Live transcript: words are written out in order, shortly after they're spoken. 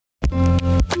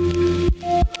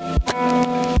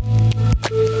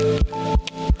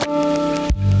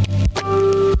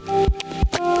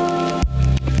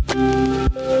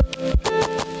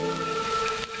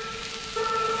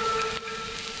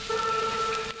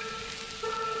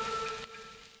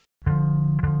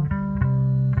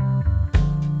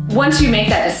Once you make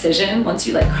that decision, once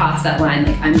you like cross that line,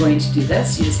 like I'm going to do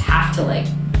this, you just have to like,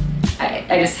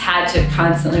 I just had to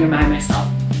constantly remind myself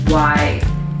why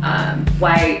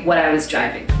what I was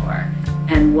driving for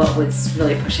and what was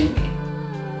really pushing me.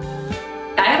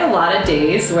 I had a lot of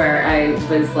days where I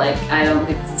was like, I don't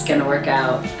think this is gonna work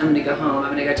out. I'm gonna go home, I'm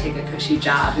gonna go take a cushy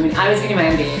job. I mean, I was getting my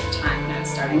MBA at the time when I was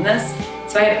starting this,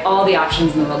 so I had all the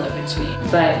options in the world open to me.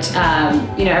 But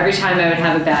you know, every time I would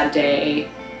have a bad day,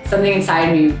 something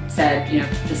inside me said, you know,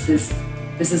 this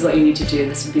is what you need to do.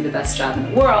 This would be the best job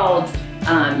in the world.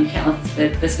 You can't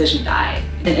let this vision die.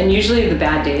 And usually the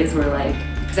bad days were like,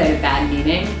 because I had a bad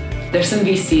meeting. There's some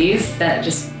VCs that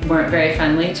just weren't very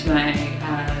friendly to my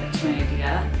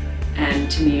idea, and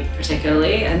to me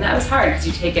particularly, and that was hard because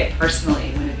you take it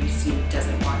personally when a VC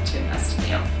doesn't want to invest in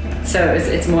you. So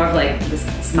it's more of like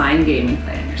this mind game you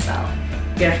play on yourself.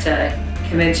 You have to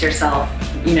convince yourself,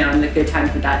 you know, in the good times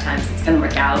and the bad times, it's going to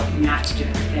work out. You have to do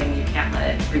everything. You can't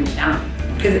let it bring you down.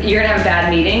 Because you're going to have a bad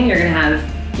meeting, you're going to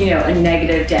have, you know, a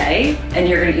negative day, and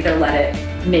you're going to either let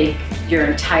it make your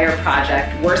entire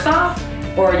project worse off,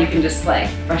 or you can just like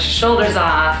brush your shoulders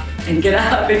off and get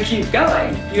up and keep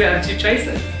going. You have two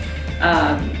choices.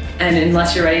 And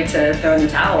unless you're ready to throw in the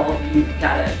towel, you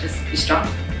gotta just be strong.